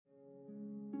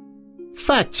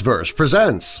Factsverse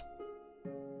presents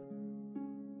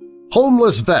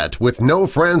Homeless vet with no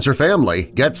friends or family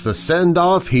gets the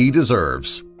send-off he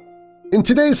deserves. In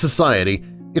today's society,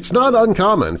 it's not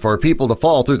uncommon for people to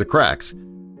fall through the cracks.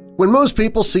 When most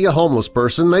people see a homeless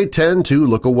person, they tend to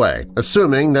look away,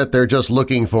 assuming that they're just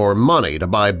looking for money to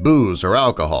buy booze or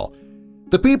alcohol.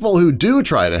 The people who do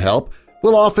try to help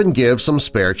will often give some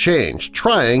spare change,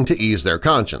 trying to ease their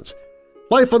conscience.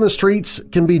 Life on the streets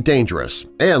can be dangerous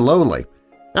and lonely.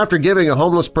 After giving a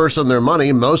homeless person their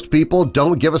money, most people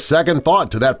don't give a second thought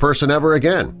to that person ever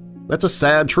again. That's a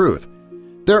sad truth.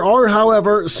 There are,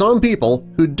 however, some people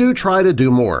who do try to do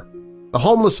more. A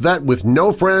homeless vet with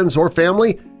no friends or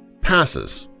family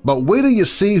passes, but wait till you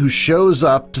see who shows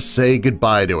up to say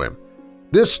goodbye to him.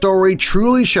 This story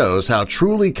truly shows how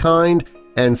truly kind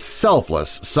and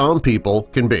selfless some people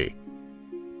can be.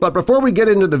 But before we get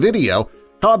into the video,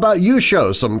 how about you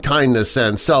show some kindness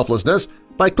and selflessness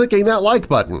by clicking that like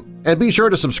button, and be sure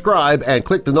to subscribe and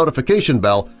click the notification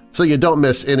bell so you don't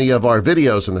miss any of our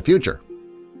videos in the future.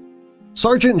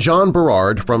 Sergeant John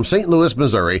Berard from St. Louis,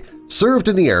 Missouri served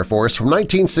in the Air Force from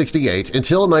 1968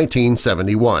 until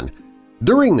 1971.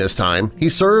 During this time, he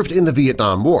served in the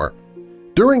Vietnam War.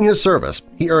 During his service,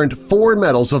 he earned 4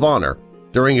 Medals of Honor.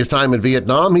 During his time in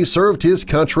Vietnam, he served his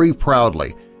country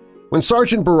proudly. When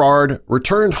Sergeant Berard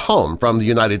returned home from the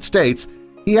United States,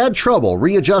 he had trouble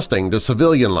readjusting to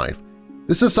civilian life.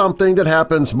 This is something that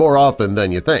happens more often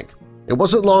than you think. It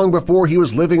wasn't long before he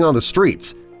was living on the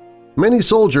streets. Many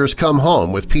soldiers come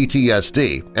home with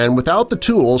PTSD, and without the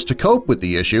tools to cope with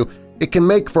the issue, it can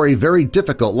make for a very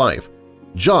difficult life.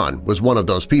 John was one of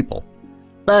those people.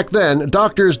 Back then,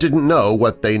 doctors didn't know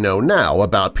what they know now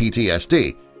about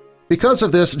PTSD. Because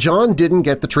of this, John didn't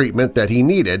get the treatment that he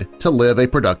needed to live a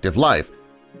productive life.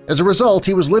 As a result,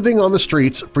 he was living on the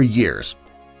streets for years.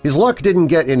 His luck didn't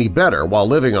get any better while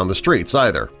living on the streets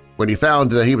either. When he found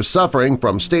that he was suffering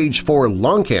from stage 4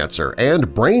 lung cancer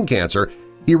and brain cancer,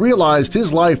 he realized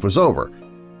his life was over.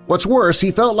 What's worse,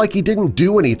 he felt like he didn't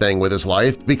do anything with his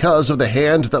life because of the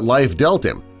hand that life dealt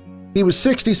him. He was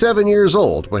 67 years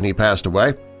old when he passed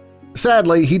away.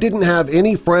 Sadly, he didn't have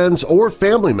any friends or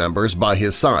family members by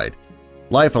his side.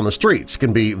 Life on the streets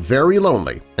can be very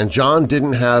lonely, and John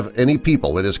didn't have any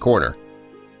people in his corner.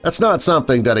 That's not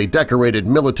something that a decorated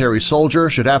military soldier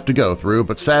should have to go through,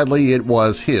 but sadly it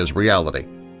was his reality.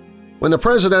 When the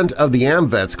president of the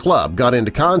AMVETS Club got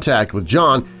into contact with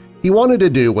John, he wanted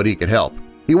to do what he could help.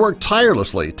 He worked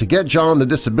tirelessly to get John the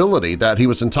disability that he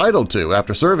was entitled to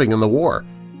after serving in the war.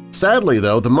 Sadly,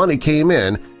 though, the money came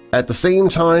in at the same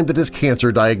time that his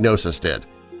cancer diagnosis did.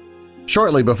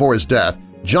 Shortly before his death,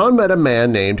 John met a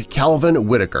man named Calvin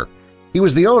Whitaker. He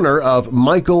was the owner of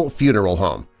Michael Funeral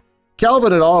Home.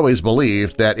 Calvin had always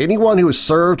believed that anyone who has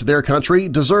served their country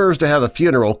deserves to have a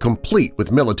funeral complete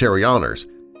with military honors.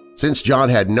 Since John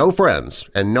had no friends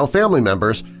and no family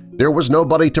members, there was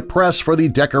nobody to press for the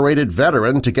decorated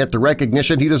veteran to get the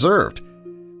recognition he deserved.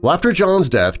 Well, after John's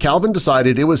death, Calvin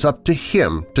decided it was up to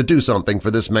him to do something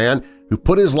for this man who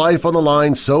put his life on the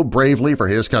line so bravely for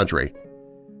his country.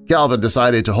 Calvin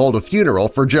decided to hold a funeral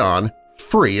for John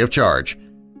free of charge.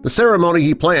 The ceremony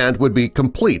he planned would be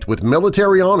complete with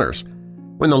military honors.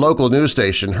 When the local news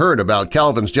station heard about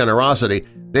Calvin's generosity,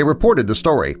 they reported the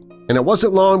story, and it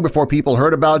wasn't long before people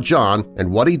heard about John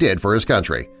and what he did for his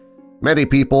country. Many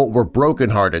people were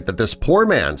brokenhearted that this poor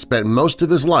man spent most of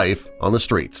his life on the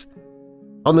streets.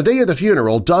 On the day of the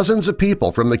funeral, dozens of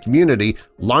people from the community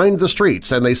lined the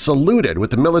streets and they saluted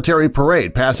with the military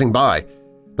parade passing by.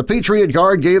 The Patriot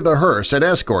Guard gave the hearse an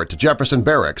escort to Jefferson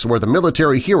Barracks where the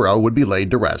military hero would be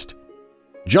laid to rest.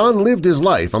 John lived his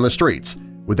life on the streets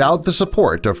without the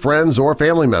support of friends or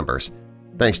family members.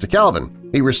 Thanks to Calvin,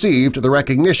 he received the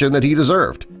recognition that he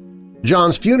deserved.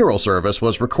 John's funeral service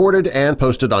was recorded and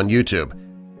posted on YouTube.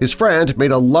 His friend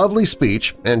made a lovely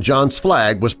speech and John's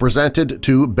flag was presented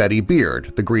to Betty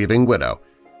Beard, the grieving widow.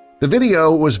 The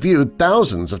video was viewed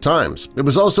thousands of times. It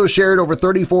was also shared over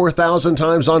 34,000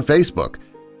 times on Facebook.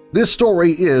 This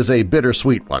story is a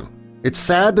bittersweet one. It's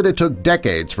sad that it took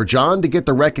decades for John to get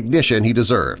the recognition he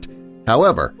deserved.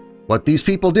 However, what these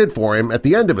people did for him at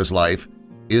the end of his life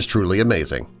is truly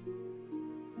amazing.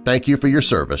 Thank you for your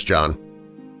service, John.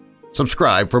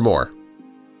 Subscribe for more.